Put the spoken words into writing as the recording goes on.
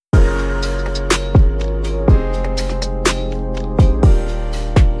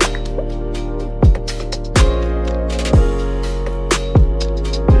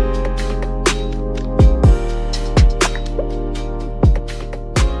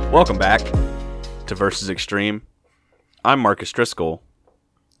Welcome back to Versus Extreme. I'm Marcus Driscoll,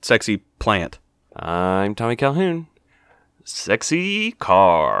 sexy plant. I'm Tommy Calhoun, sexy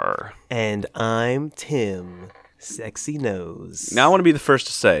car. And I'm Tim, sexy nose. Now I want to be the first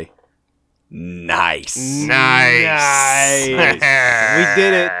to say, nice. Nice. We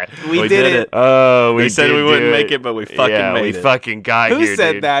did it. We did it. Oh, We said we wouldn't make it, but we fucking made it. we fucking got Who here,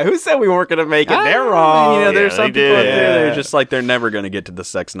 said dude. that? Who said we weren't going to make it? They're wrong. You know, there's Yeah, some they people out did. there that Yeah. are just like they're never going to get to the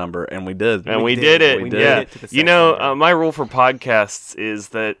sex number, and we did. And we did. did it. We did yeah. it to the You sex know, number. my rule for podcasts is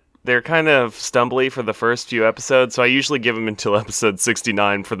that they're kind of stumbly for the first few episodes, so I usually give them until episode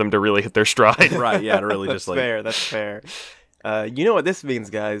 69 for them to really hit their stride. Right, yeah, to really That's just like... fair. That's fair. You know what this means,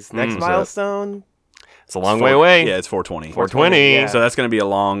 guys. Next What's that? milestone. It's a long way away. Yeah, it's 420. 420. Yeah. So that's going to be a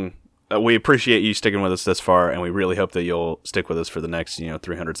long... we appreciate you sticking with us this far, and we really hope that you'll stick with us for the next,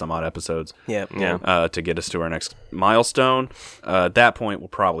 300 some odd episodes Yep. Yeah. to get us to our next milestone. At that point, we'll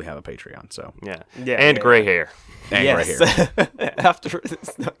probably have a Patreon. So Yeah. Yeah, And yeah, gray yeah. hair. and right here. After,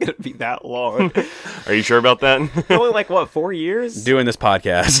 it's not going to be that long. Are you sure about that? Only like, what, 4 years? Doing this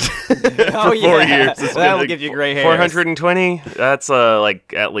podcast. Oh, 4 years. That'll give you gray hair. 420? That's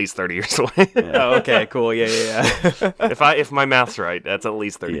like at least 30 years away. Oh, okay, cool. Yeah. If my math's right, that's at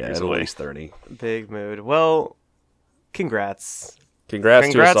least 30 yeah, years at away. least 30. Big mood. Well, congrats. Congrats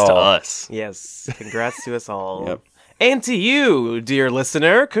Congrats to us to all. us. Yes, congrats to us all. Yep. And to you, dear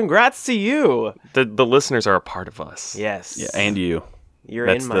listener. Congrats to you. The listeners are a part of us. Yes. Yeah, and you. You're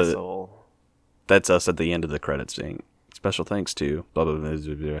that's in my the- soul. That's us at the end of the credits saying, special thanks to blah, blah, blah,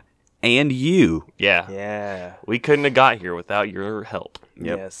 blah, blah, and you. Yeah. Yeah. We couldn't have got here without your help.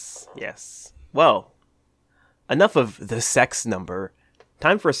 Yep. Yes. Well, enough of the sex number.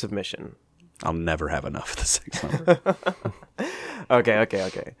 Time for a submission. I'll never have enough of the sex number.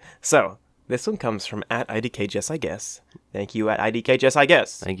 Okay. So, this one comes from at IDKJess, I guess. Thank you at IDKJess, I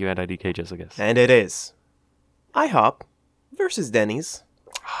guess. Thank you at IDK, just I guess. And it is IHOP versus Denny's.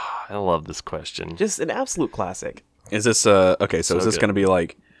 I love this question. Just an absolute classic. Is this okay? So is this good. going to be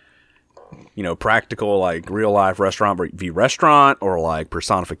like, practical, like real life restaurant v restaurant, or like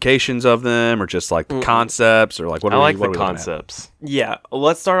personifications of them, or just like the concepts, or like what? I like what the are we looking at? concepts. Yeah,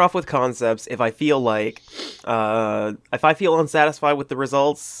 let's start off with concepts. If I feel unsatisfied with the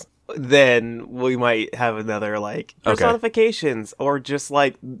results, then we might have another like Okay. personifications or just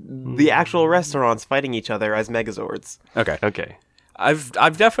like the actual restaurants fighting each other as Megazords. Okay, Okay.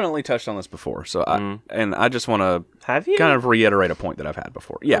 I've definitely touched on this before, so I just want to Have you? kind of reiterate a point that I've had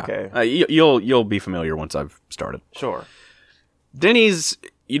before. Yeah, Okay. You'll be familiar once I've started. Sure. Denny's,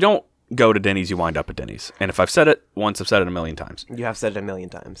 you don't go to Denny's, you wind up at Denny's, and if I've said it once, I've said it a million times. You have said it a million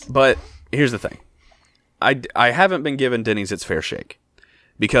times. But here's the thing. I haven't been given Denny's its fair shake.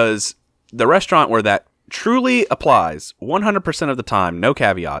 Because the restaurant where that truly applies 100% of the time, no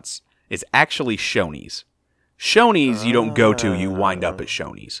caveats, is actually Shoney's. Shoney's you don't go to, you wind up at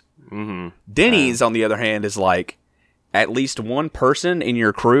Shoney's. Mm-hmm. Denny's, on the other hand, is like at least one person in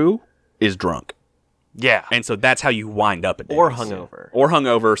your crew is drunk. Yeah. And so that's how you wind up at Denny's. Or hungover. Or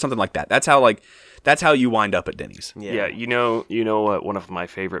hungover, something like that. That's how you wind up at Denny's. Yeah. You know what one of my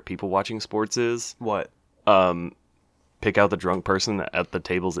favorite people watching sports is? What? Pick out the drunk person at the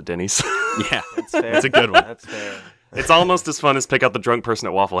tables at Denny's. Yeah. That's fair. It's a good one. That's fair. It's almost as fun as pick out the drunk person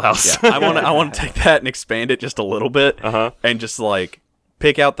at Waffle House. Yeah, I want to take that and expand it just a little bit, and just like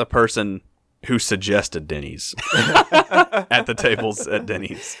pick out the person who suggested Denny's at the tables at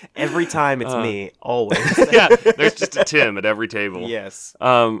Denny's. Every time it's me, always. Yeah. There's just a Tim at every table. Yes.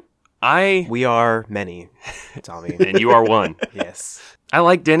 We We are many, Tommy. and you are one. Yes. I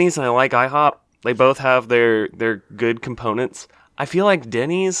like Denny's and I like IHOP. They both have their good components. I feel like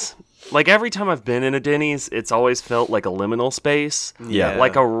Denny's, like every time I've been in a Denny's, it's always felt like a liminal space. Yeah.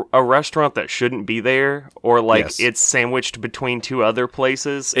 Like a restaurant that shouldn't be there, or like Yes. it's sandwiched between two other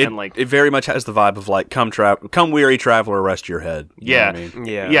places, It, and like it very much has the vibe of like come weary traveler, rest your head. You know yeah, what I mean?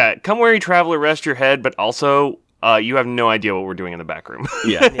 Yeah. Come weary traveler, rest your head, but also you have no idea what we're doing in the back room.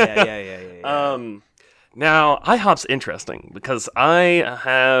 Yeah. Yeah. Now, IHOP's interesting because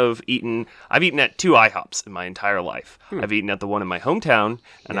I've eaten at two IHOPs in my entire life. I've eaten at the one in my hometown,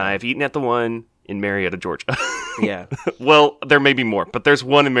 and I've eaten at the one in Marietta, Georgia. Yeah. Well, there may be more, but there's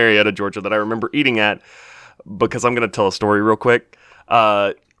one in Marietta, Georgia that I remember eating at because I'm going to tell a story real quick.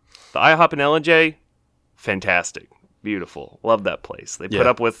 The IHOP in LJ, fantastic. Beautiful. Love that place. They put Yeah.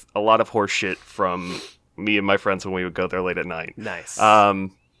 up with a lot of horse shit from me and my friends when we would go there late at night. Nice.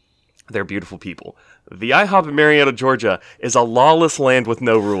 They're beautiful people. The IHOP in Marietta, Georgia is a lawless land with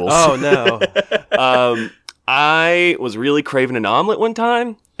no rules. Oh, no. I was really craving an omelet one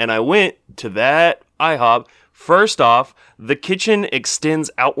time, and I went to that IHOP First off, the kitchen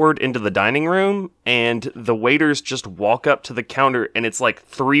extends outward into the dining room, and the waiters just walk up to the counter, and it's like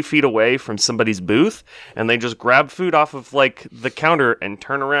 3 feet away from somebody's booth, and they just grab food off of like the counter and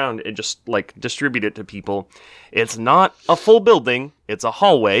turn around and just like distribute it to people. It's not a full building; it's a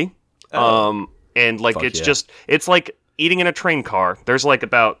hallway, and like Fuck it's yeah. just it's like eating in a train car. There's like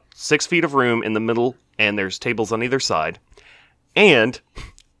about 6 feet of room in the middle, and there's tables on either side. And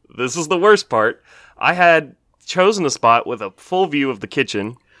this is the worst part. I had chosen a spot with a full view of the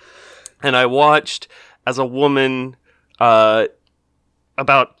kitchen, and I watched as a woman about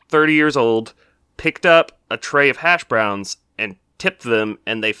 30 years old picked up a tray of hash browns and tipped them,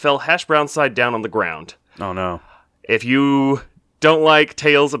 and they fell hash brown side down on the ground. Oh no. If you don't like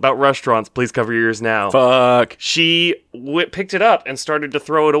tales about restaurants, please cover your ears now. Fuck. She picked it up and started to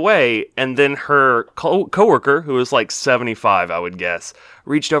throw it away, and then her coworker, who was like 75, I would guess,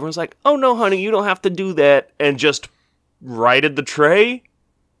 reached over and was like, "Oh no, honey, you don't have to do that," and just righted the tray,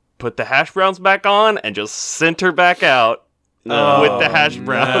 put the hash browns back on, and just sent her back out with the hash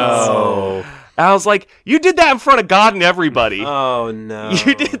browns. No. I was like, "You did that in front of God and everybody. Oh no.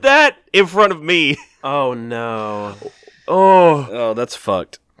 You did that in front of me." Oh no. Oh, Oh, that's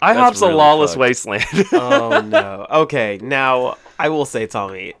fucked. IHOP's really a lawless fucked. wasteland. Oh no. Okay, now I will say,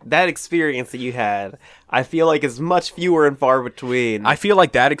 Tommy, that experience that you had, I feel like is much fewer and far between. I feel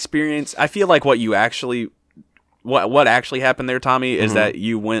like that experience. I feel like what actually happened there, Tommy, is that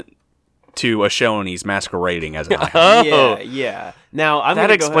you went to a show and he's masquerading as an IHOP. Yeah. Now I'm That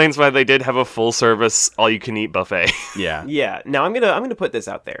gonna go explains why they did have a full service all-you-can-eat buffet. Yeah. Yeah. Now I'm gonna put this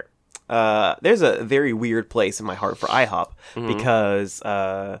out there. There's a very weird place in my heart for IHOP because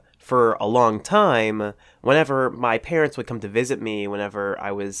for a long time, whenever my parents would come to visit me, whenever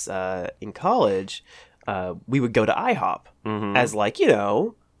I was in college, we would go to IHOP as like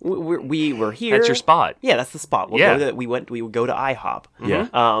we were here. That's your spot. Yeah, that's the spot. Yeah. We would go to IHOP. Yeah.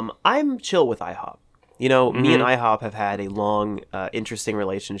 I'm chill with IHOP. You know, me and IHOP have had a long, interesting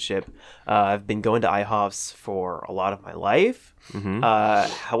relationship. I've been going to IHOPs for a lot of my life.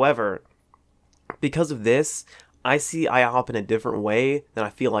 However, because of this, I see IHOP in a different way than I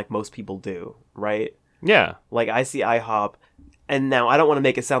feel like most people do, right? Yeah. Like, I see IHOP, and now I don't want to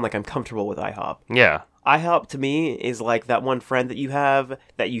make it sound like I'm comfortable with IHOP. Yeah. IHOP to me is like that one friend that you have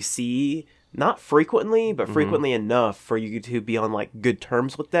that you see not frequently, but frequently enough for you to be on like good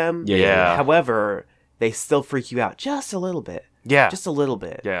terms with them. Yeah. However, they still freak you out just a little bit. Yeah. Just a little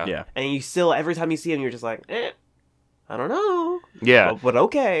bit. Yeah. Yeah. And you still, every time you see them, you're just like, I don't know. Yeah. But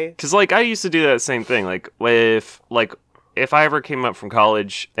okay. Because, like, I used to do that same thing. Like, if I ever came up from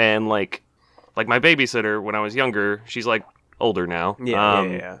college and, like my babysitter when I was younger, she's, like, older now.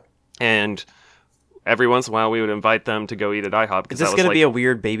 Yeah. And every once in a while we would invite them to go eat at IHOP. Is this going to be a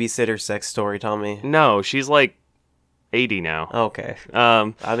weird babysitter sex story, Tommy? No, she's, like, 80 now. Okay.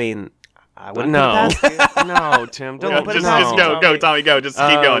 I mean, I wouldn't No. put it past you. No, Tim, don't put it Just no. go, Tommy, go. Just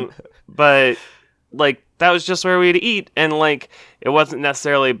keep going. But like that was just where we'd eat, and like it wasn't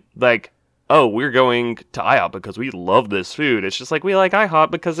necessarily like, oh, we're going to IHOP because we love this food. It's just like we like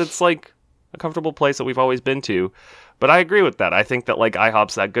IHOP because it's like a comfortable place that we've always been to. But I agree with that. I think that like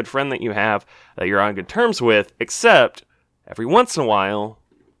IHOP's that good friend that you have that you're on good terms with, except every once in a while,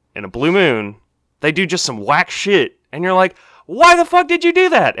 in a blue moon, they do just some whack shit, and you're like, why the fuck did you do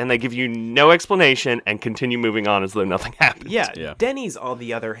that? And they give you no explanation and continue moving on as though nothing happened. Yeah, Denny's, on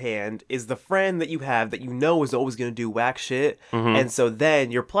the other hand, is the friend that you have that you know is always going to do whack shit, and so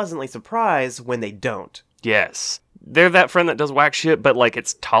then you're pleasantly surprised when they don't. Yes. They're that friend that does whack shit, but like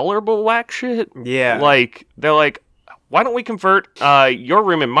it's tolerable whack shit. Yeah. Like, they're like, why don't we convert your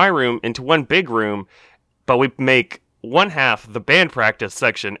room and my room into one big room, but we make one half the band practice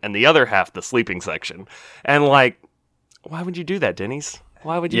section and the other half the sleeping section? And like, why would you do that, Denny's?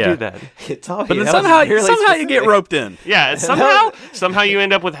 Why would you do that? Tommy, But then that was somehow really you get specific. roped in. Yeah, somehow you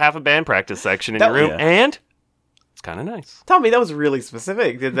end up with half a band practice section in your room, and it's kind of nice. Tommy, that was really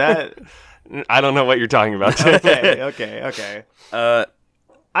specific. Did that? I don't know what you're talking about. Okay. Uh,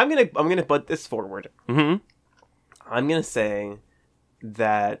 I'm gonna put this forward. hmm I'm gonna say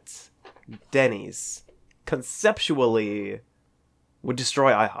that Denny's conceptually would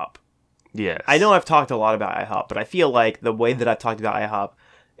destroy IHOP. Yes. I know I've talked a lot about IHOP, but I feel like the way that I've talked about IHOP,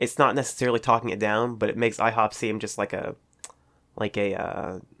 it's not necessarily talking it down, but it makes IHOP seem just like a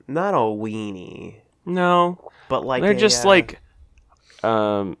not a weenie, No. but like They're just like,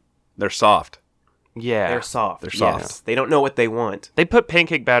 they're soft. yeah. they're soft. They're soft. Yes. They don't know what they want. They put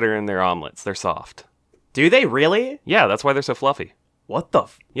pancake batter in their omelets. They're soft. Do they really? Yeah, that's why they're so fluffy. What the?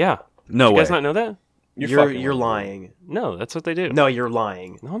 Yeah. No You way. guys not know that? You're lying. No, that's what they do. No, you're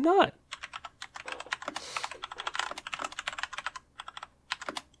lying. No, I'm not.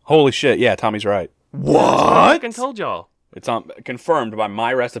 Holy shit! Yeah, Tommy's right. I fucking told y'all. It's confirmed by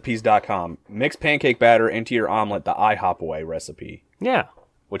myrecipes.com. Mix pancake batter into your omelet the IHOP way recipe, Yeah.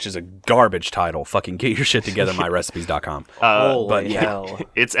 which is a garbage title. Fucking get your shit together, myrecipes.com. Holy but yeah. hell.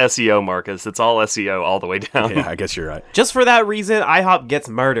 It's SEO, Marcus. It's all SEO all the way down. Yeah, I guess you're right. Just for that reason, IHOP gets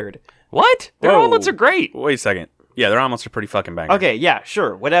murdered. What? Their Whoa. omelets are great. Wait a second. Yeah, their omelets are pretty fucking bangers. Okay, yeah,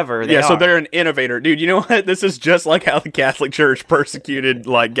 sure, whatever. They Yeah, so are. they're an innovator. Dude, you know what? This is just like how the Catholic Church persecuted,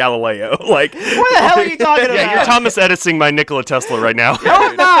 like, Galileo. Like, What the hell are you talking about? Yeah, you're Thomas Edising my Nikola Tesla right now. No,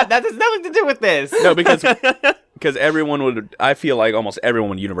 I'm not. That has nothing to do with this. no, because everyone would, I feel like almost everyone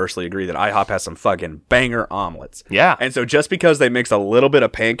would universally agree that IHOP has some fucking banger omelets. Yeah. And so just because they mix a little bit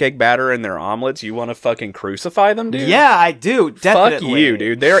of pancake batter in their omelets, you want to fucking crucify them, dude? Yeah, I do. Definitely. Fuck you,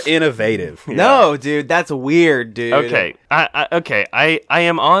 dude. They're innovative. No, dude, that's weird, dude. Okay, I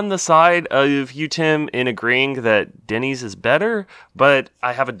am on the side of you, Tim, in agreeing that Denny's is better, but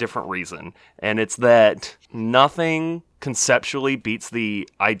I have a different reason, and it's that nothing conceptually beats the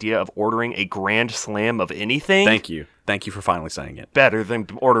idea of ordering a grand slam of anything Thank you. Thank you for finally saying it. better than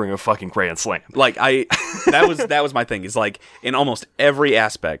ordering a fucking grand slam. Like that was my thing. Is like in almost every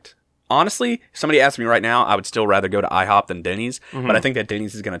aspect. Honestly, if somebody asked me right now, I would still rather go to IHOP than Denny's. But I think that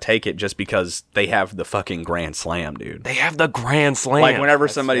Denny's is going to take it just because they have the fucking Grand Slam, dude. They have the grand slam. Like whenever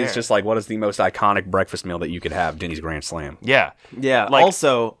somebody's fair. just like, "What is the most iconic breakfast meal that you could have?" Denny's Grand Slam. Yeah. Yeah. Like-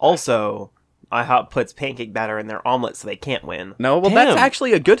 Also, IHOP puts pancake batter in their omelet so they can't win. No, well, Damn. that's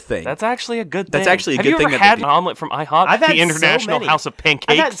actually a good thing. That's actually a good thing. That's actually a Have good you thing ever that they had do. an omelet from IHOP, I've had the so International many. House of Pancakes?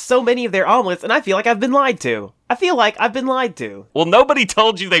 I've had so many of their omelets, and I feel like I've been lied to. I feel like I've been lied to. Well, nobody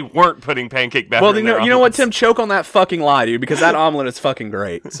told you they weren't putting pancake batter well, in their you know what, omelets. Tim? Choke on that fucking lie, dude, because that omelet is fucking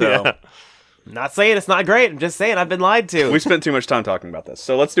great. So Yeah. I'm not saying it's not great. I'm just saying I've been lied to. we spent too much time talking about this.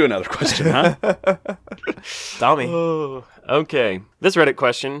 So let's do another question, huh? Tommy. Oh, okay. This Reddit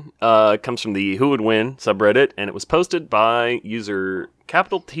question comes from the Who Would Win subreddit, and it was posted by user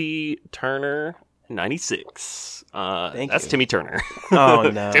capital T Turner 96. That's you. Timmy Turner. Oh,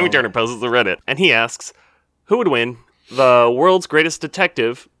 no. Timmy Turner posts the Reddit, and he asks, "Who would win, the world's greatest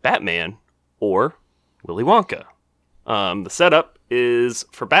detective, Batman, or Willy Wonka?" The setup is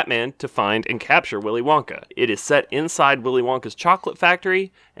for Batman to find and capture Willy Wonka. It is set inside Willy Wonka's chocolate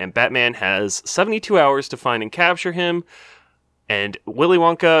factory, and Batman has 72 hours to find and capture him, and Willy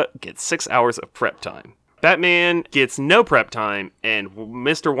Wonka gets 6 hours of prep time. Batman gets no prep time, and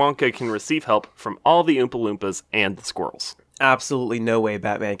Mr. Wonka can receive help from all the Oompa Loompas and the squirrels. Absolutely no way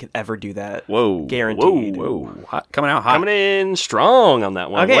Batman could ever do that. Whoa, Guaranteed. Whoa. Hot. Coming out hot. Coming in strong on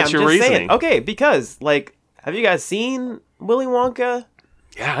that one. Okay, What's I'm your just reasoning? saying. Okay, because, like, have you guys seen Willy Wonka?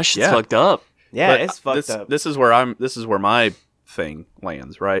 Yeah, that shit's Yeah. fucked up. Yeah, But it's fucked up. This is where my thing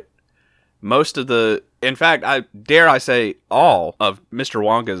lands, right? Most of the, in fact, I dare say all of Mr.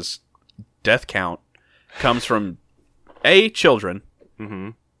 Wonka's death count comes from A, children,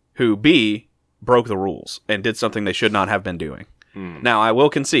 who B, broke the rules and did something they should not have been doing. Now, I will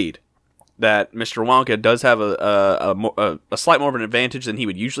concede that Mr. Wonka does have a slight more of an advantage than he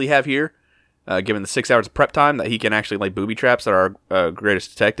would usually have here, given the 6 hours of prep time that he can actually lay booby traps that our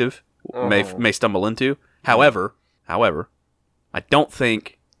greatest detective may stumble into. However, I don't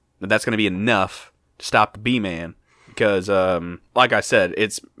think that that's going to be enough to stop the B-Man because, like I said,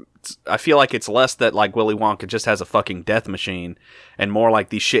 I feel like it's less that like Willy Wonka just has a fucking death machine, and more like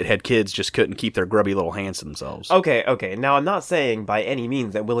these shithead kids just couldn't keep their grubby little hands to themselves. Okay. Now, I'm not saying by any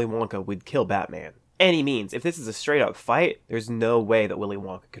means that Willy Wonka would kill Batman. Any means. If this is a straight up fight, there's no way that Willy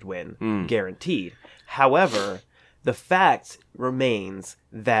Wonka could win. Guaranteed. However, the fact remains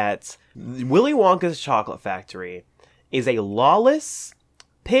that Willy Wonka's chocolate factory is a lawless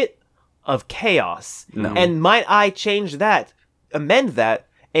pit of chaos. And might I amend that,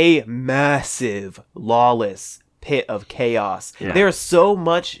 a massive lawless pit of chaos. Yeah. There's so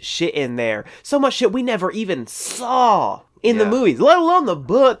much shit in there. So much shit we never even saw in the Yeah. movies, let alone the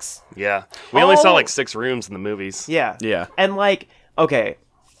books. Yeah. We only saw Oh. like 6 rooms in the movies. Yeah. Yeah. And like, okay.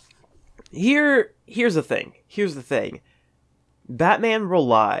 Here's the thing. Batman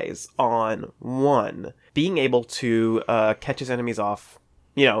relies on, one, being able to catch his enemies off,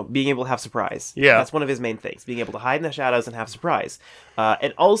 being able to have surprise. Yeah. That's one of his main things, being able to hide in the shadows and have surprise.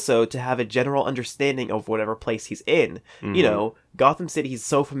 And also to have a general understanding of whatever place he's in. Gotham City, he's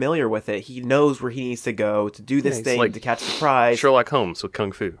so familiar with it, he knows where he needs to go to do this he's thing, like to catch surprise. Sherlock Holmes with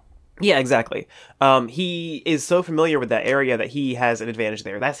Kung Fu. Yeah, exactly. He is so familiar with that area that he has an advantage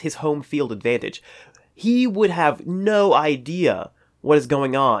there. That's his home field advantage. He would have no idea what is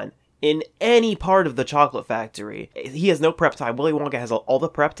going on in any part of the chocolate factory. He has no prep time. Willy Wonka has all the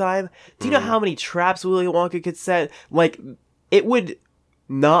prep time. Do you know how many traps Willy Wonka could set? Like, it would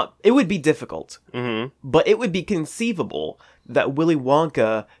it would be difficult, Mm-hmm. but it would be conceivable that Willy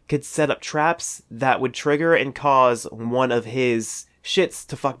Wonka could set up traps that would trigger and cause one of his shits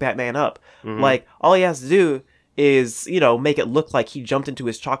to fuck Batman up. Like, all he has to do is, make it look like he jumped into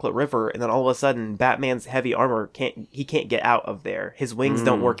his chocolate river, and then all of a sudden Batman's heavy armor can't get out of there. His wings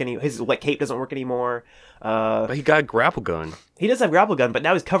don't work his cape doesn't work anymore. But he got a grapple gun. He does have grapple gun, but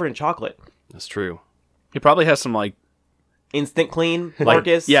now he's covered in chocolate. That's true. He probably has some like Instant clean,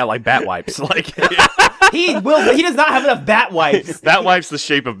 Marcus. yeah, like bat wipes. Like He does not have enough bat wipes. That wipes the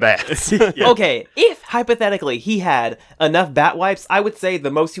shape of bats. Okay, if hypothetically he had enough bat wipes, I would say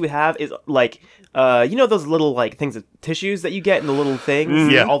the most he would have is like, those little like things of tissues that you get in the little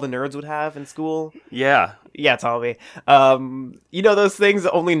things Yeah. that all the nerds would have in school. Yeah. Yeah, Tommy. Those things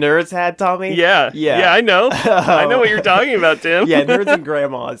that only nerds had, Tommy? Yeah. Yeah. Yeah, I know. I know what you're talking about, Tim. Yeah, nerds and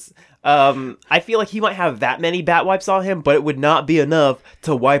grandmas. I feel like he might have that many bat wipes on him, but it would not be enough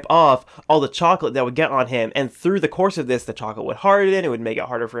to wipe off all the chocolate that would get on him. And through the course of this, the chocolate would harden. It would make it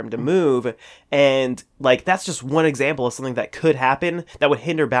harder for him to move. And like, that's just one example of something that could happen that would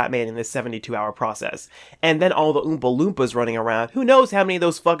hinder Batman in this 72-hour process. And then all the Oompa Loompas running around. Who knows how many of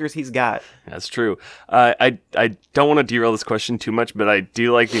those fuckers he's got? That's true. I don't want to derail this question too much, but I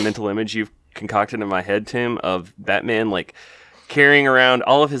do like the mental image you've concocted in my head, Tim, of Batman like carrying around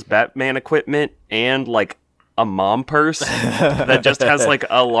all of his Batman equipment and like a mom purse that just has like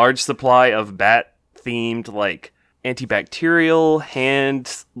a large supply of bat themed like antibacterial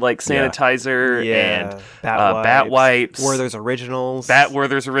hand like sanitizer and bat wipes. Werther's Originals.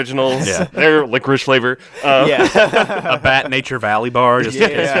 Werther's Originals. Yeah. They're licorice flavor. Yeah. a Bat Nature Valley bar just in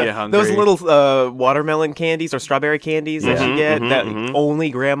case you get hungry. Those little watermelon candies or strawberry candies that you get that only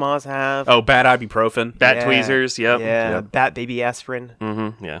grandmas have. Oh, Bat ibuprofen. Bat Yeah. tweezers. Yep. Yeah, Bat baby aspirin.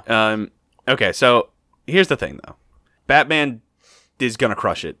 Mm-hmm. Yeah. Okay, so here's the thing though. Batman is gonna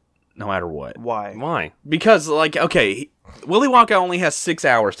crush it no matter what. Why? Why? Because like, okay, Willy Wonka only has 6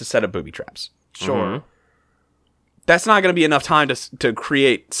 hours to set up booby traps. Sure. That's not going to be enough time to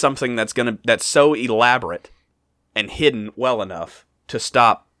create something that's so elaborate and hidden well enough to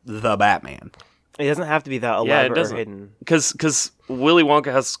stop the Batman. It doesn't have to be that Yeah, it elaborate or doesn't. hidden. Because Willy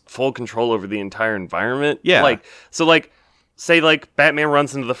Wonka has full control over the entire environment. Yeah. Say Batman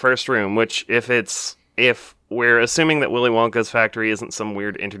runs into the first room, which if we're assuming that Willy Wonka's factory isn't some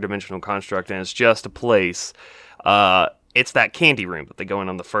weird interdimensional construct and it's just a place, it's that candy room that they go in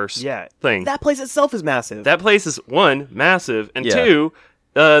on the first thing. That place itself is massive. That place is, one, massive, and Yeah. two,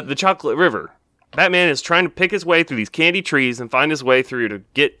 the Chocolate River. Batman is trying to pick his way through these candy trees and find his way through to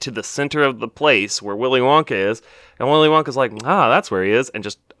get to the center of the place where Willy Wonka is. And Willy Wonka's like, that's where he is, and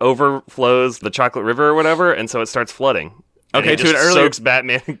just overflows the Chocolate River or whatever, and so it starts flooding. And Okay, it to just an earlier- soaks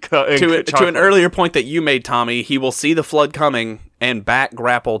Batman in To chocolate. an earlier point that you made, Tommy, he will see the flood coming and back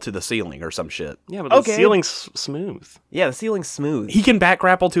grapple to the ceiling or some shit. Yeah, but the Okay. ceiling's smooth. Yeah, the ceiling's smooth. He can back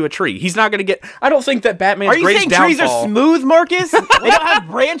grapple to a tree. He's not going to get. I don't think that Batman's Are you greatest saying trees downfall. are smooth, Marcus? They don't have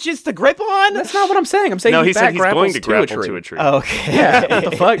branches to grip on? That's not what I'm saying. I'm saying No, he said back he's going to grapples grapple to a tree. Okay. Yeah, what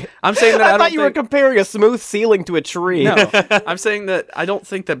the fuck? I'm saying that I, I don't thought you were think- comparing a smooth ceiling to a tree. No, I'm saying that I don't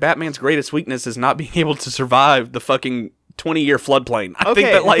think that Batman's greatest weakness is not being able to survive the fucking 20-year floodplain. I think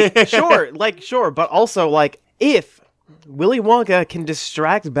that like sure, but also if Willy Wonka can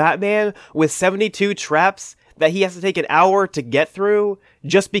distract Batman with 72 traps that he has to take an hour to get through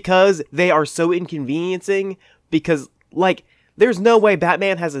just because they are so inconveniencing, because there's no way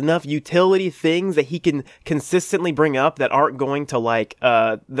Batman has enough utility things that he can consistently bring up that aren't going to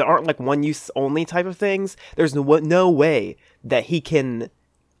that aren't one use only type of things. There's no way that he can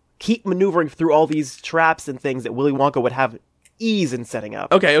keep maneuvering through all these traps and things that Willy Wonka would have ease in setting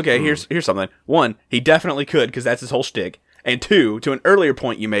up. okay, here's something. One, he definitely could because that's his whole shtick. And two, to an earlier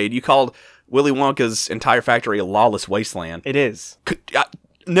point you made, you called Willy Wonka's entire factory a lawless wasteland. It is.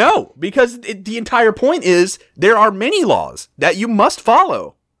 No, because the entire point is there are many laws that you must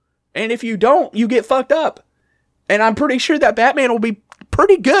follow. And if you don't, you get fucked up. And I'm pretty sure that Batman will be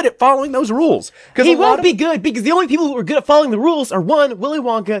pretty good at following those rules. He won't be good because the only people who are good at following the rules are 1, Willy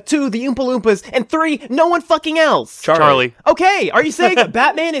Wonka, 2, the Oompa Loompas, and 3, no one fucking else. Charlie. Okay, are you saying that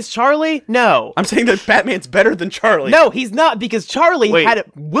Batman is Charlie? No. I'm saying that Batman's better than Charlie. No, he's not, because Charlie Wait. had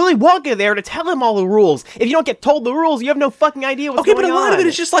Willy Wonka there to tell him all the rules. If you don't get told the rules, you have no fucking idea what's Okay, going on. but a lot of it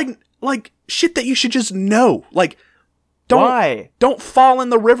is just like shit that you should just know. Like, Why? don't fall in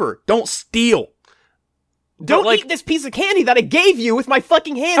the river. Don't steal. Don't eat this piece of candy that I gave you with my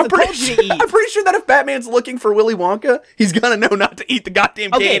fucking hands I'm and told pretty, you sure, to eat. I'm pretty sure that if Batman's looking for Willy Wonka, he's gonna know not to eat the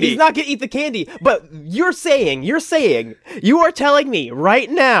goddamn Okay, candy. he's not gonna eat the candy, but you're saying, you are telling me right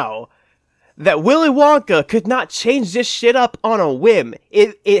now that Willy Wonka could not change this shit up on a whim.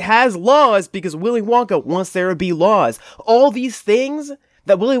 It has laws because Willy Wonka wants there to be laws. All these things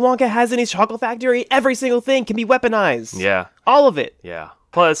that Willy Wonka has in his chocolate factory, every single thing can be weaponized. Yeah. All of it. Yeah.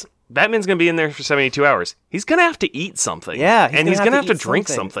 Plus, Batman's going to be in there for 72 hours. He's going to have to eat something. Yeah, and he's going to have to eat drink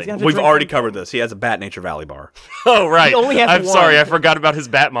something. something. He's gonna have to We've drink already something. covered this. He has a Bat Nature Valley bar. Oh, right. He only has I'm one. sorry. I forgot about his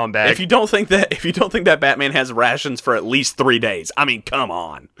Batmom bag. If you don't think that Batman has rations for at least 3 days, I mean, come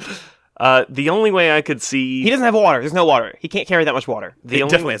on. The only way I could see... He doesn't have water. There's no water. He can't carry that much water. He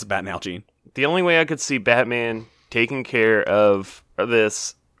definitely has a Bat Nalgene. The only way I could see Batman taking care of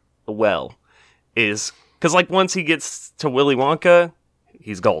this well is... Because, like, once he gets to Willy Wonka...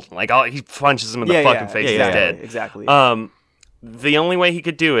 He's golden. Like, he punches him in the fucking face. Yeah, he's dead. Exactly. The only way he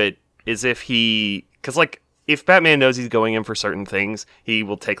could do it is if he... Because, like, if Batman knows he's going in for certain things, he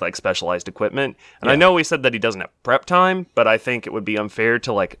will take, like, specialized equipment. And I know we said that he doesn't have prep time, but I think it would be unfair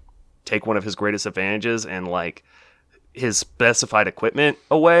to, like, take one of his greatest advantages and, like, his specified equipment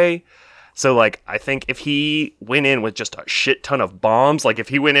away. So, like, I think if he went in with just a shit ton of bombs, like, if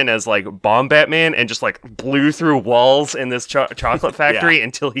he went in as, like, Bomb Batman and just, like, blew through walls in this chocolate factory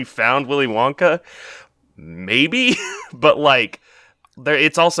until he found Willy Wonka, maybe. But, like,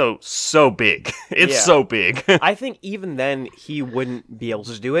 it's also so big. It's so big. I think even then he wouldn't be able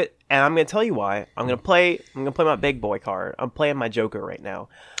to do it, and I'm gonna tell you why. I'm gonna play my big boy card. I'm playing my Joker right now.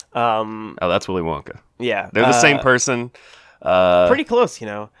 Oh, that's Willy Wonka. Yeah, They're the same person. Pretty close, you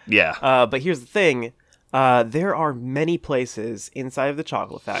know. Yeah. But here's the thing. There are many places inside of the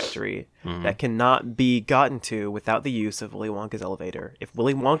chocolate factory that cannot be gotten to without the use of Willy Wonka's elevator. If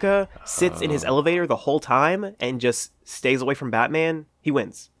Willy Wonka sits in his elevator the whole time and just stays away from Batman, he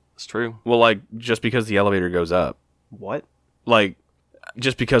wins. It's true. Well, like, just because the elevator goes up. What? Like,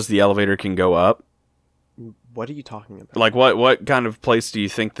 just because the elevator can go up. What are you talking about? Like, what kind of place do you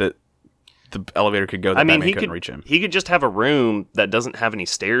think that the elevator could go that Batman couldn't reach him? He could just have a room that doesn't have any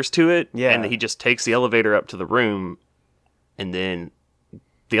stairs to it, Yeah. and he just takes the elevator up to the room, and then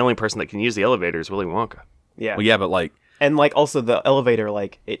the only person that can use the elevator is Willy Wonka. Yeah. Well, yeah, but, like... And, like, also the elevator,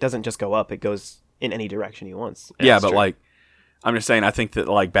 like, it doesn't just go up. It goes in any direction he wants. Yeah, that's but, true. like, I'm just saying, I think that,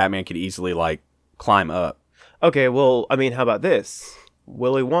 like, Batman could easily, like, climb up. Okay, well, I mean, how about this?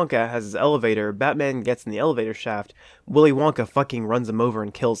 Willy Wonka has his elevator. Batman gets in the elevator shaft. Willy Wonka fucking runs him over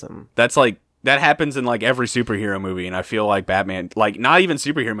and kills him. That's, like... That happens in, like, every superhero movie, and I feel like Batman... Like, not even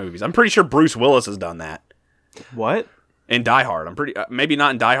superhero movies. I'm pretty sure Bruce Willis has done that. What? In Die Hard. I'm pretty... maybe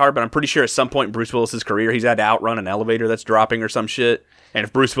not in Die Hard, but I'm pretty sure at some point in Bruce Willis's career, he's had to outrun an elevator that's dropping or some shit. And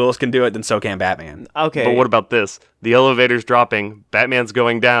if Bruce Willis can do it, then so can Batman. Okay. But what about this? The elevator's dropping, Batman's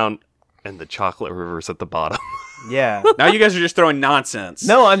going down, and the chocolate river's at the bottom. Yeah. Now you guys are just throwing nonsense.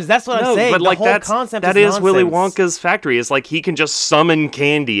 No, that's what I'm saying. but The like whole concept that is is Willy nonsense. Wonka's factory. It's like he can just summon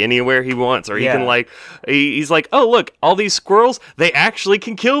candy anywhere he wants, or he Yeah. can like he's like, oh look, all these squirrels, they actually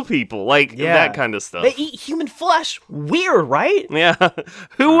can kill people, like Yeah. that kind of stuff. They eat human flesh. Weird, right? Yeah,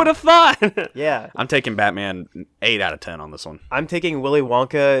 who would have thought? Yeah. I'm taking Batman 8 out of 10 on this one. I'm taking Willy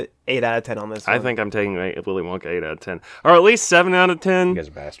Wonka 8 out of 10 on this one. I think I'm taking Willy Wonka 8 out of 10, or at least 7 out of 10. You guys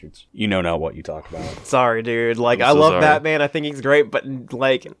are bastards. You know not what you talk about. Sorry, dude. Like, I'm I so love sorry. Batman. I think he's great, but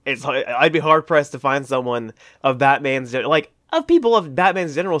like, I'd be hard pressed to find someone of Batman's of people of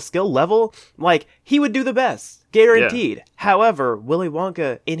Batman's general skill level. Like, he would do the best, guaranteed. However, Willy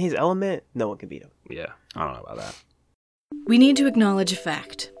Wonka in his element, no one can beat him. Yeah. I don't know about that. We need to acknowledge a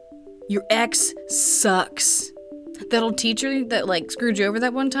fact. Your ex sucks. That old teacher that, like, screwed you over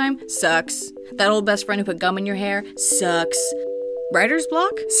that one time? Sucks. That old best friend who put gum in your hair? Sucks. Writer's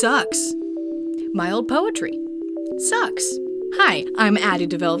block? Sucks. My old poetry? Sucks. Hi, I'm Addie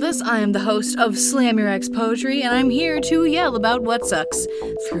DeVelvis. I am the host of Slam Your Ex Poetry, and I'm here to yell about what sucks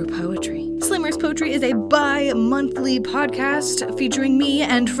through poetry. Slam Your Ex Poetry is a bi-monthly podcast featuring me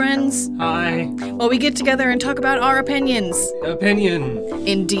and friends. Hi. While we get together and talk about our opinions. Opinion.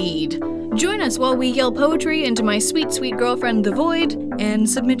 Indeed. Join us while we yell poetry into my sweet, sweet girlfriend, The Void, and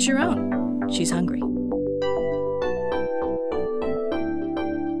submit your own. She's hungry.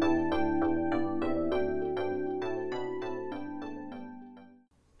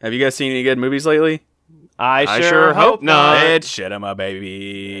 Have you guys seen any good movies lately? I sure hope not. It's Shit on My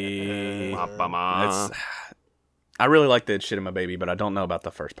Baby. It's- I really like the Shit on My Baby, but I don't know about the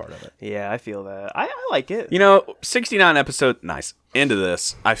first part of it. Yeah, I feel that. I like it. You know, 69 episodes. Nice. Into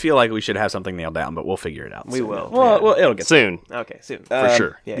this. I feel like we should have something nailed down, but we'll figure it out. We soon. will. Well, it'll get Soon, Okay, soon. for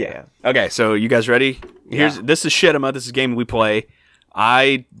sure. Yeah. Okay, so you guys ready? This is Shitema. This is a game we play.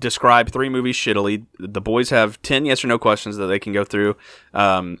 I describe 3 movies shittily. The boys have 10 yes or no questions that they can go through,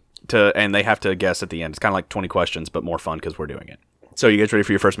 and they have to guess at the end. It's kind of like 20 questions, but more fun because we're doing it. So you guys ready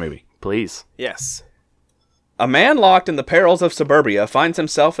for your first movie? Please. Yes. A man locked in the perils of suburbia finds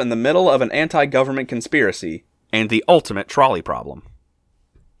himself in the middle of an anti-government conspiracy and the ultimate trolley problem.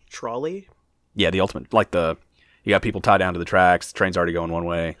 Trolley? Yeah, the ultimate, like you got people tied down to the tracks, the train's already going one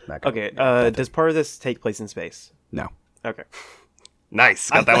way. Okay, does part of this take place in space? No. Okay. Nice.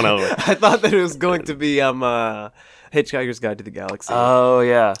 Got that one out of the way. I thought that it was going to be Hitchhiker's Guide to the Galaxy. Oh,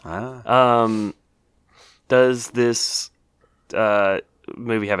 yeah. Ah. Does this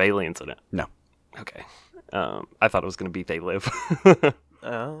movie have aliens in it? No. Okay. I thought it was going to be They Live.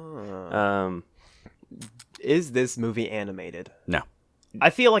 Oh. Is this movie animated? No. I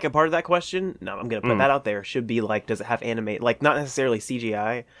feel like a part of that question, no, I'm going to put that out there, should be like, does it have animate, like not necessarily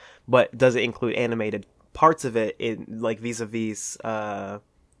CGI, but does it include animated parts of it in like vis-a-vis,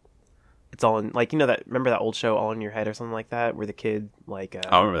 it's all in, like, you know, that, remember that old show All in Your Head or something like that, where the kid, like,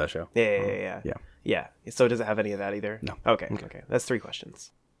 I remember that show. Yeah. So does it have any of that either? No. Okay. That's 3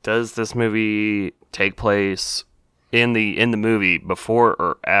 questions. Does this movie take place in the movie before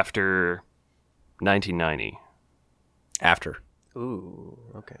or after 1990? After. Ooh,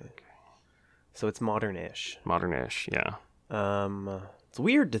 okay. So it's modern-ish. Modern-ish, yeah. It's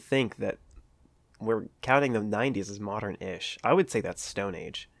weird to think that we're counting the 90s as modern-ish. I would say that's Stone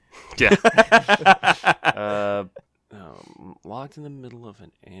Age. Yeah. Locked in the middle of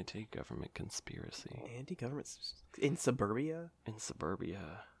an anti-government conspiracy Anti-government in suburbia? in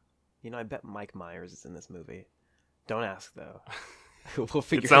suburbia. You know, I bet Mike Myers is in this movie. Don't ask, though. We'll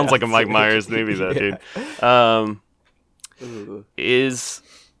figure It sounds out like a Mike soon. Myers movie, though, dude. Ooh. It's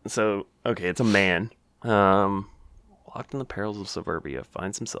a man. Locked in the perils of suburbia,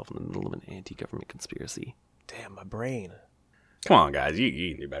 finds himself in the middle of an anti-government conspiracy. Damn, my brain. Come on, guys. You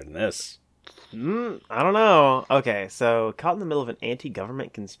can do better than this. I don't know. Okay, so caught in the middle of an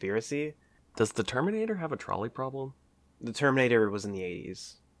anti-government conspiracy. Does the Terminator have a trolley problem? The Terminator was in the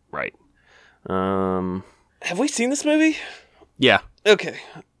 80s. Right. Have we seen this movie? Yeah. Okay.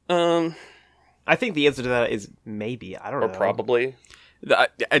 I think the answer to that is maybe. I don't know. Probably.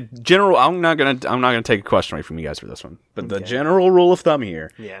 General, I'm not gonna take a question away from you guys for this one, but the general rule of thumb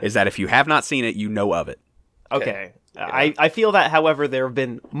here is that if you have not seen it, you know of it. Okay. I feel that, however, there have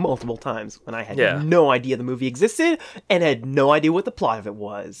been multiple times when I had no idea the movie existed and had no idea what the plot of it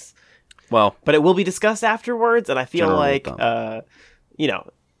was. Well, But it will be discussed afterwards, and I feel General like, thumb.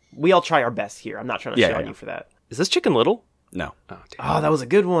 we all try our best here. I'm not trying to shit on you for that. Is this Chicken Little? no. Oh, damn. Oh, that was a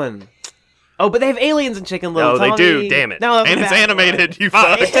good one. Oh, but they have aliens in Chicken Little. No, they Tommy. do. Damn it. No, that was And a it's bad animated. one. You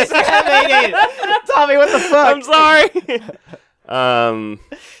fuck. It's animated. Tommy, what the fuck? I'm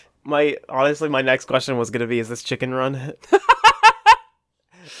sorry. Honestly, my next question was gonna be, is this Chicken Run? It's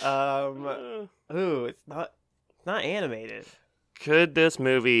not animated. Could this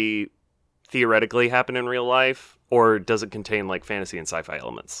movie theoretically happen in real life, or does it contain like fantasy and sci-fi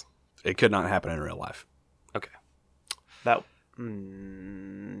elements? It could not happen in real life. Okay.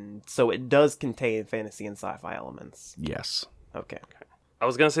 So it does contain fantasy and sci-fi elements. Yes. Okay. I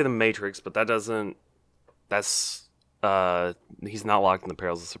was gonna say The Matrix, but that doesn't. That's he's not locked in the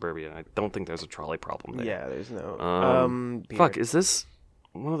perils of suburbia. I don't think there's a trolley problem there. Yeah, there's no. Fuck, is this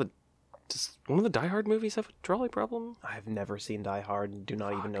one of the? Does one of the Die Hard movies have a trolley problem? I've never seen Die Hard and do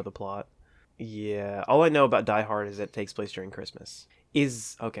not even know the plot. Yeah, all I know about Die Hard is that it takes place during Christmas.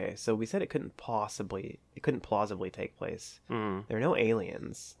 Okay, so we said it couldn't plausibly take place. Mm. There are no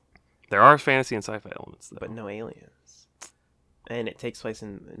aliens, There are fantasy and sci-fi elements, though. but no aliens. And it takes place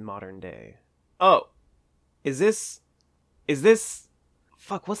in modern day. Oh, is this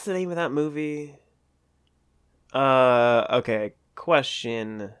fuck, what's the name of that movie? Okay,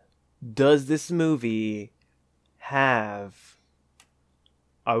 question. Does this movie have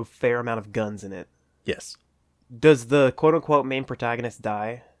a fair amount of guns in it? Yes. Does the quote-unquote main protagonist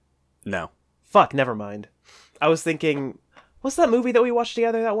die? No. Fuck, never mind. I was thinking, what's that movie that we watched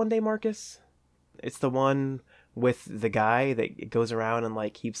together that one day, Marcus? It's the one with the guy that goes around and,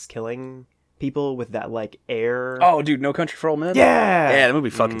 like, keeps killing people with that, like, air... Oh, dude, No Country for Old Men? Yeah! Yeah, the movie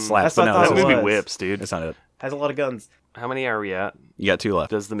fucking slaps. That's what But I no, thought That it movie was. whips, dude. that's not it. Has a lot of guns. How many are we at? You got 2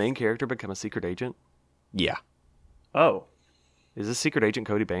 left. Does the main character become a secret agent? Yeah. Oh. Is this secret agent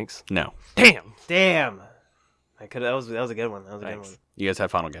Cody Banks? No. Damn. Damn! That was a good one. That was a good Thanks. one. You guys have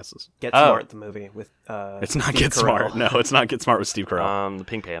final guesses. Get Oh. Smart, the movie with It's not Steve Get Smart. Carell. No, it's not Get Smart with Steve Carell. The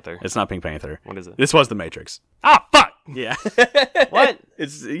Pink Panther. It's not Pink Panther. What is it? This was The Matrix. Ah, fuck! Yeah. What?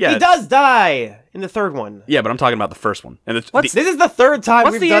 It's He does die in the third one. Yeah, but I'm talking about the first one. And This is the third time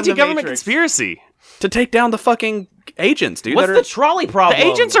What's we've the done anti-government Matrix. conspiracy? to take down the fucking agents, dude. What's that the are- trolley problem? The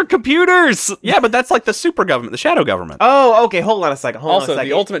agents are computers! Yeah, but that's like the super government, the shadow government. Oh, okay. Hold on a second. Also,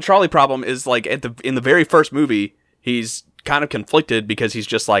 the ultimate trolley problem is like in the very first movie, he's kind of conflicted because he's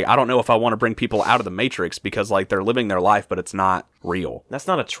just like, I don't know if I want to bring people out of the Matrix because like they're living their life, but it's not real. That's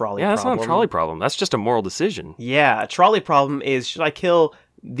not a trolley Yeah, problem. that's not a trolley problem. That's just a moral decision. Yeah, a trolley problem is, should I kill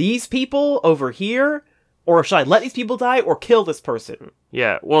these people over here? Or should I let these people die or kill this person?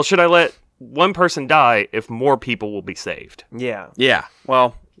 Yeah. Well, should I let one person die if more people will be saved? Yeah, Yeah.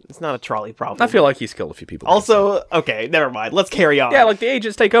 Well, it's not a trolley problem. I feel like he's killed a few people. Also, okay, never mind. Let's carry on. yeah, like the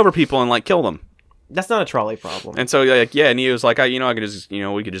agents take over people and like kill them. That's not a trolley problem. And so like, yeah, Neo's like, I could just,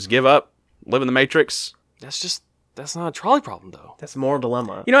 we could just give up, live in the Matrix. That's not a trolley problem though. That's a moral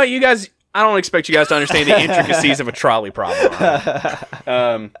dilemma. You know what, you guys, I don't expect you guys to understand the intricacies of a trolley problem.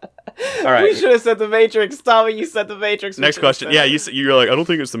 All right. We should have said the Matrix. Tommy, you said the Matrix. Next question. Yeah, you're like, I don't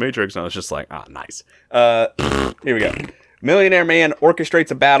think it's the Matrix. And I was just like, nice. Here we go. Millionaire man orchestrates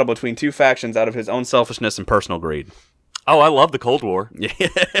a battle between two factions out of his own selfishness and personal greed. Oh, I love the Cold War. Yeah.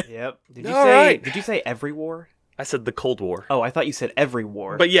 Yep. Did All right. Did you say every war? I said the Cold War. Oh, I thought you said every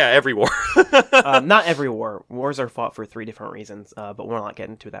war. But yeah, every war. Not every war. Wars are fought for 3 different reasons, but we're not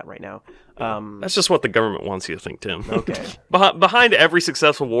getting to that right now. That's just what the government wants you to think, Tim. Okay. Behind every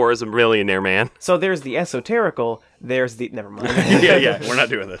successful war is a millionaire man. So there's the esoterical. There's the never mind. yeah. We're not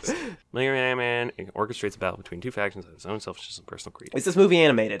doing this. Millionaire man orchestrates a battle between two factions of his own selfishness and personal greed. Is this movie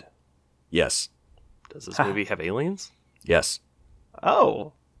animated? Yes. Does this movie have aliens? Yes.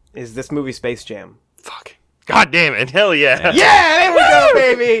 Oh, is this movie Space Jam? Fuck. God damn it. Hell yeah. Yeah, there we go,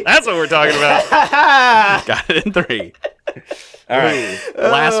 baby. That's what we're talking about. Got it in 3. All right.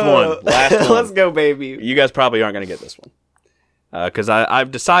 Last one. Let's go, baby. You guys probably aren't going to get this one. Because I've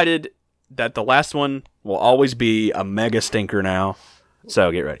decided that the last one will always be a mega stinker now.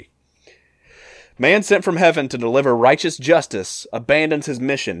 So get ready. Man sent from heaven to deliver righteous justice abandons his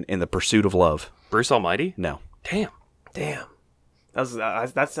mission in the pursuit of love. Bruce Almighty? No. Damn. Damn. That's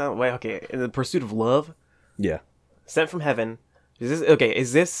not wait. Okay, in the pursuit of love, Yeah. sent from heaven.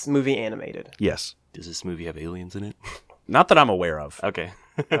 Is this movie animated? Yes. Does this movie have aliens in it? Not that I'm aware of. Okay.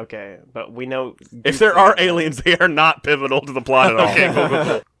 Okay, but we know If there are aliens, they are not pivotal to the plot at all. Okay,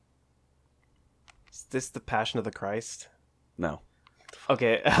 cool. Is this the Passion of the Christ? No.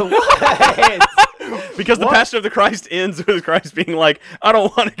 Okay, what? Because the Passion of the Christ ends with Christ being like, I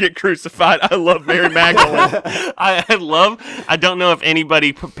don't want to get crucified. I love Mary Magdalene. I don't know if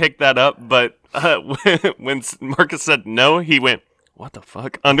anybody picked that up, but when Marcus said no, he went, what the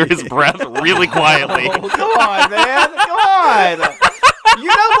fuck? Under his breath, really quietly. Oh, come on, man. Come on. You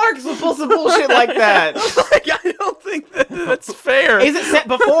know Marcus will pull some bullshit like that. Like, I don't think that's fair. Is it set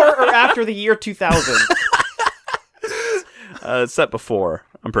before or after the year 2000? It's set before,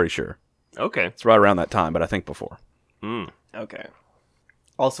 I'm pretty sure. Okay. It's right around that time, but I think before. Okay.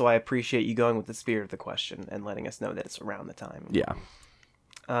 Also, I appreciate you going with the spirit of the question and letting us know that it's around the time. Yeah.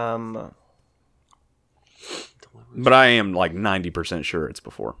 But I am like 90% sure it's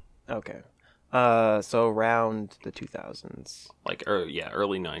before. Okay. So around the 2000s. Like, early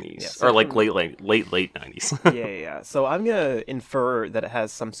 90s. Yes. Or like late 90s. Yeah. So I'm going to infer that it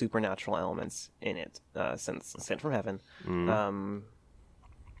has some supernatural elements in it, since sent from heaven.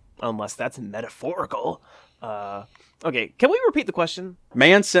 Unless that's metaphorical. Okay, can we repeat the question?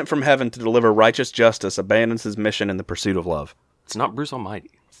 Man sent from heaven to deliver righteous justice abandons his mission in the pursuit of love. It's not Bruce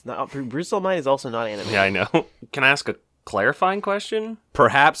Almighty. It's not Bruce Almighty is also not animated. Yeah, I know. Can I ask a clarifying question?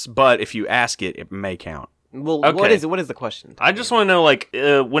 Perhaps, but if you ask it, it may count. Well, Okay. what is it? What is the question? I just want to know, like,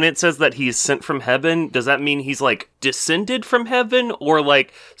 when it says that he's sent from heaven, does that mean he's, like, descended from heaven? Or,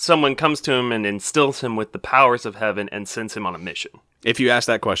 like, someone comes to him and instills him with the powers of heaven and sends him on a mission? If you ask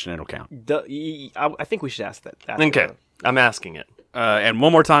that question, it'll count. I think we should ask that. Okay, I'm asking it. And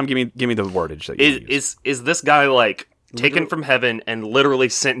one more time, give me the wordage that you use. Is this guy, like, taken from heaven and literally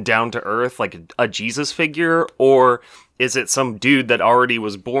sent down to earth like a Jesus figure? Or is it some dude that already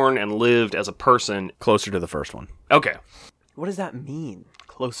was born and lived as a person? Closer to the first one. Okay. What does that mean?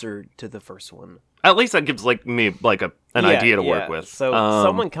 Closer to the first one. At least that gives like me like an idea to work with. So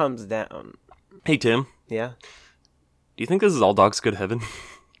someone comes down. Hey Tim, Yeah. do you think this is All Dogs Go to Heaven?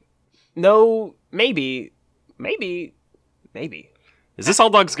 No, maybe. Is this All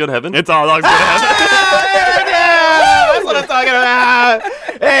Dogs Go to Heaven? It's All Dogs Go to Heaven. That's what I'm talking about.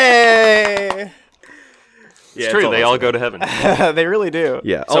 Hey. It's true. They all go to heaven. They really do.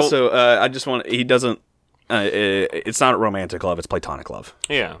 Yeah. So- Also, I just want. He doesn't. It's not romantic love. It's platonic love.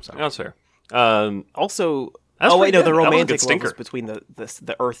 Yeah, that's fair. Also, That's oh wait, pretty no, good. the That was a good romantic love stinker. was between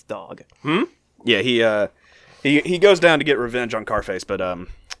the Earth dog. Yeah. He goes down to get revenge on Carface, but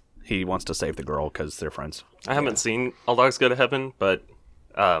he wants to save the girl because they're friends. I haven't seen All Dogs Go to Heaven, but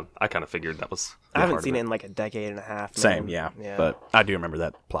I kind of figured that was. I haven't seen it in like a decade and a half. Same. man. Yeah. But I do remember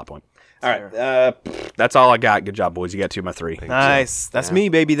that plot point. All right. That's all I got. Good job, boys. You got 2 of my 3. Nice. That's me,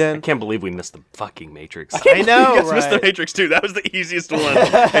 baby. I Then can't believe we missed the fucking Matrix. I know, You guys missed the right? Matrix too. That was the easiest one.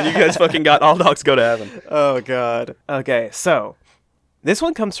 And you guys fucking got All Dogs Go to Heaven. Oh god. Okay, so this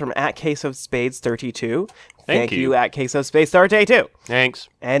one comes from at Case of Spades 32. Thank you. at Case of Spades 32. Thanks.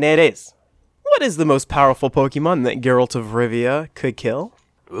 And it is. What is the most powerful Pokemon that Geralt of Rivia could kill?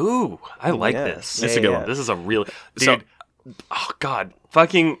 Ooh, I like Yeah. this. It's a good one. This is a real dude. So- Oh god,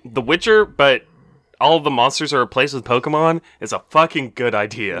 fucking The Witcher, but all of the monsters are replaced with Pokemon is a fucking good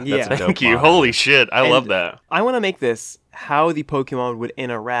idea. Yeah. That's a Thank dope you. model. Holy shit, I love that. I want to make this how the Pokemon would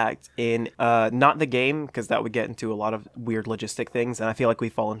interact in not the game, because that would get into a lot of weird logistic things, and I feel like we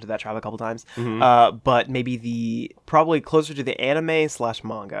fall into that trap a couple times. But maybe probably closer to the anime /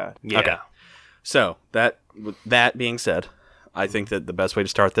 manga. Yeah. Okay. So that being said, I think that the best way to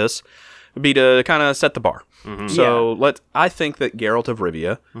start this would be to kind of set the bar. So I think that Geralt of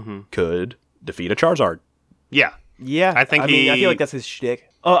Rivia could defeat a Charizard. Yeah. Yeah, I think I mean, I he- feel like that's his shtick.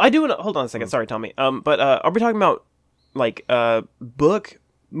 I do want to hold on a second. Sorry, Tommy. But are we talking about like book,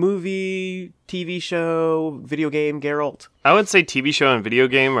 movie, TV show, video game, Geralt? I would say TV show and video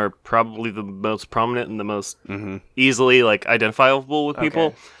game are probably the most prominent and the most easily like identifiable with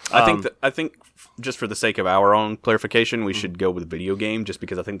people. I think just for the sake of our own clarification, we should go with video game, just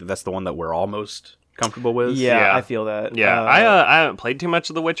because I think that's the one that we're all most comfortable with. Yeah, Yeah. I feel that. Yeah, I haven't played too much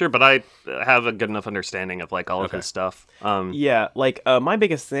of The Witcher, but I have a good enough understanding of like all of his stuff. Yeah, like my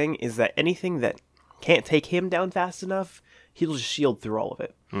biggest thing is that anything that can't take him down fast enough, he'll just shield through all of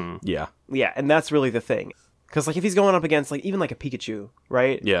it. Yeah. Yeah, and that's really the thing. Because like if he's going up against like even like a Pikachu,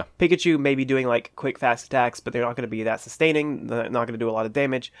 right? Yeah. Pikachu may be doing like quick, fast attacks, but they're not going to be that sustaining. They're not going to do a lot of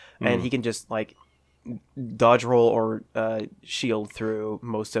damage, and he can just like dodge roll or shield through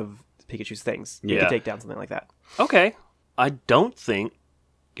most of Pikachu's things. He Yeah. can take down something like that. Okay, I don't think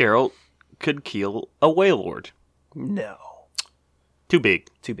Geralt could kill a Wailord. No, Too big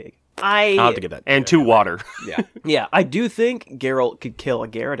too big. I'll have to get that. and too water. Yeah. Yeah, I do think Geralt could kill a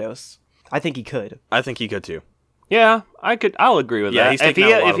Gyarados. I think he could. I think he could too. Yeah, I'll agree with Yeah, that. he's If taking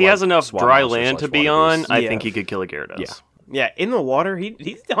he out a lot if of, he has like, enough swamp dry monsters land to slash be water on, beasts. I Yeah. think he could kill a Gyarados. Yeah. Yeah, in the water,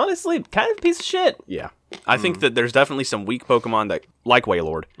 he's honestly kind of a piece of shit. Yeah. I think that there's definitely some weak Pokemon that, like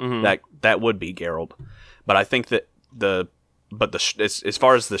Wailord, that would be Geralt. But I think that as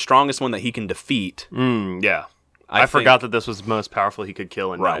far as the strongest one that he can defeat, Yeah. I I forgot that this was the most powerful he could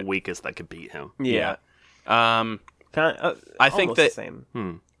kill and Right. not weakest that could beat him. Yeah, um, kind of. I think the that-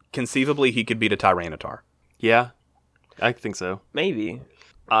 same. conceivably he could beat a Tyranitar. Yeah, I think so. Maybe.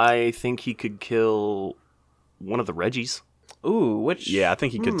 I think he could kill one of the Reggies. Ooh, which? Yeah, I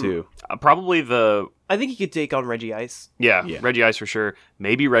think he could too. Probably the I think he could take on Reggie Ice. yeah, Yeah. Reggie Ice for sure.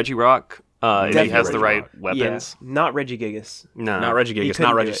 Maybe Reggie Rock if he Definitely has the Reggie right Rock. weapons. Yeah, not Reggie Gigas. No, Not Reggie Gigas, couldn't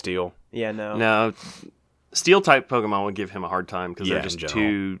not do Reggie it. Steel. Yeah, no. No, Steel type Pokemon would give him a hard time because Yeah, they're in just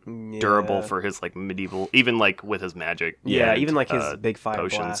general. too durable Yeah. for his like medieval, even like with his magic. Yeah, and, even like his big fire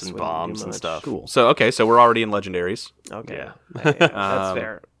potions blast and wouldn't do bombs and much. stuff. Cool. So we're already in legendaries. Okay. Yeah. Hey, that's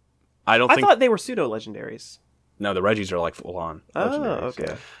fair. I don't I think thought they were pseudo legendaries. no, the Reggies are like full on. Oh, legendaries,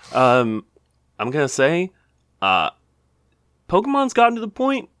 okay. yeah. I'm gonna say, Pokemon's gotten to the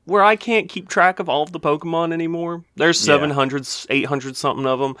point where I can't keep track of all of the Pokemon anymore. There's 700, 800 something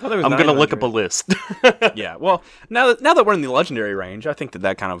of them. Oh, there was I'm gonna look up a 900. list. Yeah. Well, now that we're in the legendary range, I think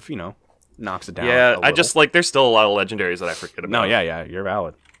that kind of knocks it down. yeah, a I little. just like there's still a lot of legendaries that I forget about. No, yeah, you're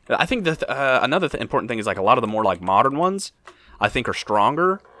valid. I think that another important thing is like a lot of the more like modern ones, I think are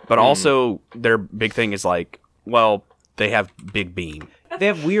stronger, but also their big thing is like, well, they have big beam. They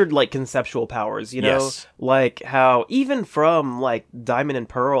have weird like conceptual powers, you know, Yes. like how even from like Diamond and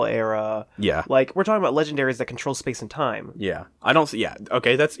Pearl era, Yeah. like we're talking about legendaries that control space and time. Yeah, I don't. Yeah,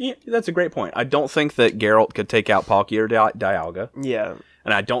 okay, that's a great point. I don't think that Geralt could take out Palkia or Dialga, Yeah.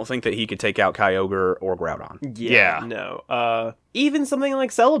 and I don't think that he could take out Kyogre or Groudon. Yeah. No. Even something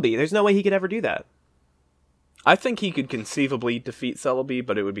like Celebi, there's no way he could ever do that. I think he could conceivably defeat Celebi,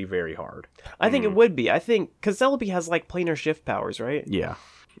 but it would be very hard. I think it would be. I think because Celebi has like planar shift powers, right? Yeah.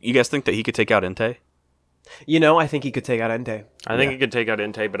 You guys think that he could take out Entei? You know, I think he could take out Entei. I think he could take out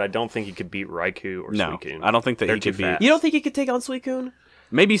Entei, but I don't think he could beat Raikou or No, Suicune. I don't think that They're he too could beat. fast. You don't think he could take on Suicune?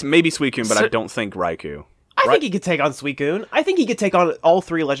 Maybe Suicune, but I So- don't think Raikou. I think he could take on Suicune. I think he could take on all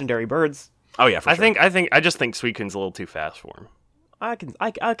three legendary birds. Oh yeah, for sure. I just think Suicune's a little too fast for him. I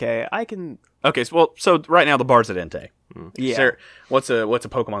can. Okay, so right now the bar's at Entei. Yeah. Sarah, what's a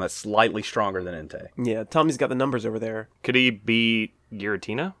Pokemon that's slightly stronger than Entei? Yeah. Tommy's got the numbers over there. Could he beat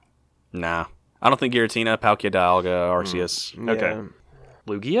Giratina? Nah, I don't think Giratina, Palkia, Dialga, Arceus. Okay.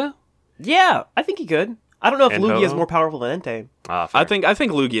 Lugia? Yeah, I think he could. I don't know if And Lugia is Ho-Oh? more powerful than Entei. Fair. I think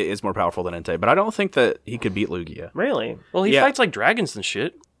Lugia is more powerful than Entei, but I don't think that he could beat Lugia. Really? Well, he Yeah. fights like dragons and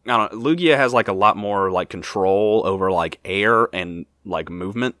shit. I don't know. Lugia has like a lot more like control over like air and like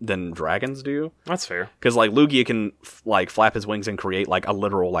movement than dragons do. That's fair. Because like Lugia can like flap his wings and create like a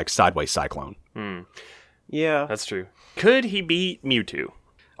literal like sideways cyclone. Yeah. That's true. Could he beat Mewtwo?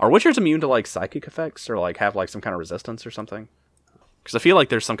 Are Witchers immune to like psychic effects or like have like some kind of resistance or something? Because I feel like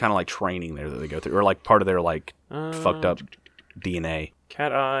there's some kind of like training there that they go through, or like part of their like fucked up DNA.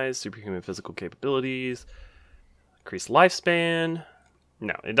 Cat eyes, superhuman physical capabilities, increased lifespan.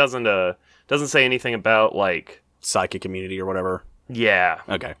 No, it doesn't say anything about like Psychic immunity or whatever. yeah.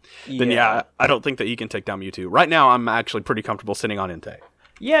 Okay. Then yeah, I don't think that he can take down Mewtwo. Right now, I'm actually pretty comfortable sitting on Entei,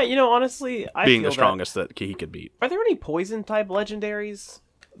 Yeah, honestly, I being feel the strongest that he could beat. Are there any poison type legendaries?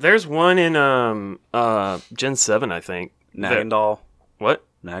 There's one in Gen 7, I think. Nagindal. What?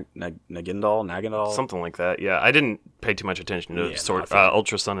 Nagindal? Something like that. Yeah, I didn't pay too much attention to Yeah, I feel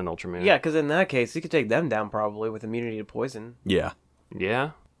Ultra Sun and Ultra Moon. Yeah, because in that case, you could take them down probably with immunity to poison. Yeah.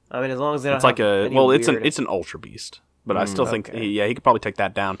 Yeah. I mean, as long as they don't It's like have a any well, weird... it's an ultra beast, but I still think okay. he could probably take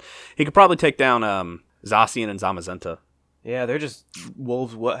that down. He could probably take down Zacian and Zamazenta. Yeah, they're just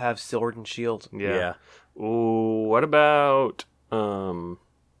wolves what have sword and shield. Yeah. Ooh, what about Kyurem,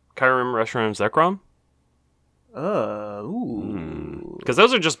 Reshiram, Zekrom? Ooh. Because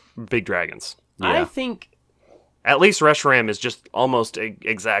those are just big dragons. I think At least Reshiram is just almost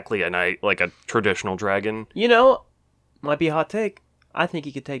exactly like a traditional dragon. might be a hot take. I think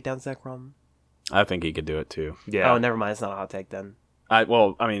he could take down Zekrom. I think he could do it too. Yeah. Oh, never mind. It's not a hot take then. I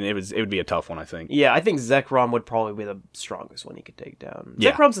mean, it would be a tough one. I think. Yeah, I think Zekrom would probably be the strongest one he could take down.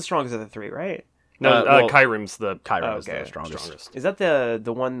 Yeah. Zekrom's the strongest of the three, right? No, well, Kyurem's the Kyurem is Okay. the strongest. Is that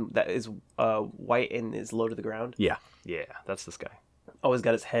the one that is white and is low to the ground? Yeah. Yeah, that's this guy. Always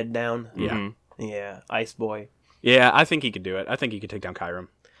got his head down. Yeah. Mhm. Yeah, Ice Boy. Yeah, I think he could do it. I think he could take down Kyurem.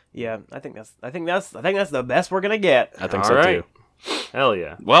 Yeah, I think that's the best we're gonna get. I think All so right. too. Hell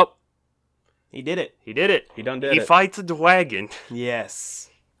yeah. Well, He did it. He did it. he done did He it. fights a dragon. Yes.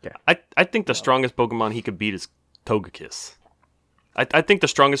 I think the strongest Pokemon he could beat is Togekiss. I think the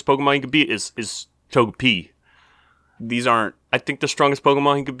strongest Pokemon he could beat is Togepi. These aren't. I think the strongest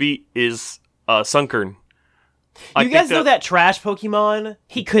Pokemon he could beat is Sunkern. You guys know that Trash Pokemon?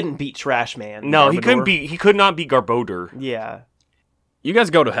 He couldn't beat Trash Man. No, he Garbodor? couldn't beat. He could not beat Garbodor. Yeah. You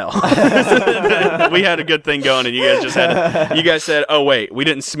guys go to hell. We had a good thing going, and you guys just had. You guys said, "Oh wait, we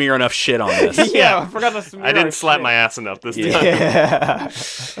didn't smear enough shit on this." Yeah, I forgot to smear I didn't our slap shit. my ass enough this time. Yeah.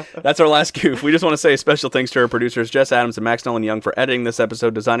 That's our last goof. We just want to say a special thanks to our producers, Jess Adams and Max Nolan Young, for editing this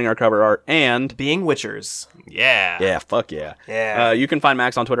episode, designing our cover art, and Being Witchers. Yeah. fuck yeah. Yeah. You can find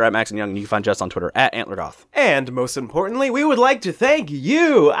Max on Twitter at Max and Young, and you can find Jess on Twitter at AntlerGoth. And most importantly, we would like to thank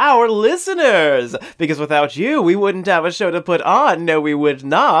you, our listeners, because without you, we wouldn't have a show to put on. No, we would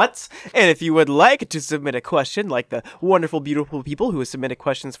not. And if you would like to submit a question, like the wonderful, beautiful people who have submitted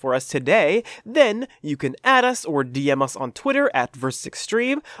questions for us today, then you can add us or DM us on Twitter at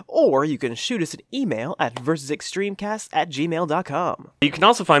VersusExtreme, or you can shoot us an email at versusextremecast@gmail.com. You can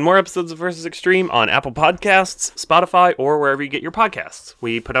also find more episodes of Versus Extreme on Apple Podcasts, Spotify, or wherever you get your podcasts.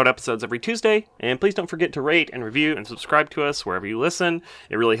 We put out episodes every Tuesday, and please don't forget to rate and review and subscribe to us wherever you listen.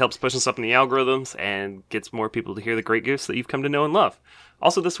 It really helps push us up in the algorithms and gets more people to hear the great goofs that you've come to know and love.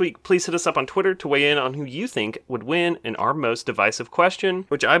 Also this week, please hit us up on Twitter to weigh in on who you think would win in our most divisive question,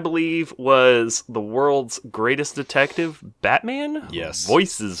 which I believe was the world's greatest detective, Batman? Yes.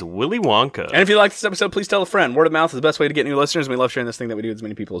 Voices Willy Wonka. And if you like this episode, please tell a friend. Word of mouth is the best way to get new listeners, and we love sharing this thing that we do with as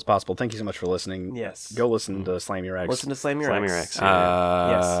many people as possible. Thank you so much for listening. Yes. Go listen to Slam Your Eggs. Listen to Slam Your Slam Eggs. Your Eggs.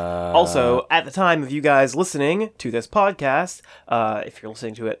 Yes. Also, at the time of you guys listening to this podcast, if you're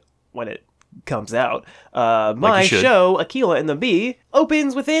listening to it when it comes out, my you should. show, Aquila and the Bee,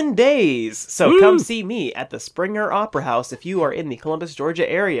 opens within days. So come see me at the Springer Opera House if you are in the Columbus, Georgia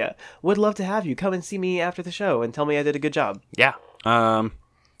area. Would love to have you come and see me after the show and tell me I did a good job. Yeah.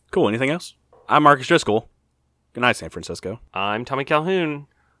 Cool. Anything else? I'm Marcus Driscoll. Good night, San Francisco. I'm Tommy Calhoun.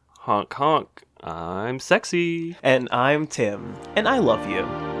 Honk honk. I'm sexy. And I'm Tim, and I love you.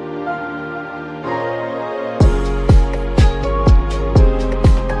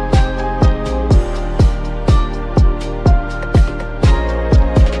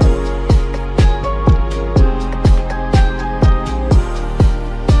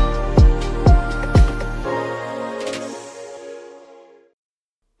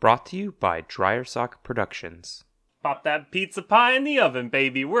 Brought to you by Dryer Sock Productions. Pop that pizza pie in the oven,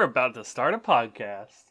 baby. We're about to start a podcast.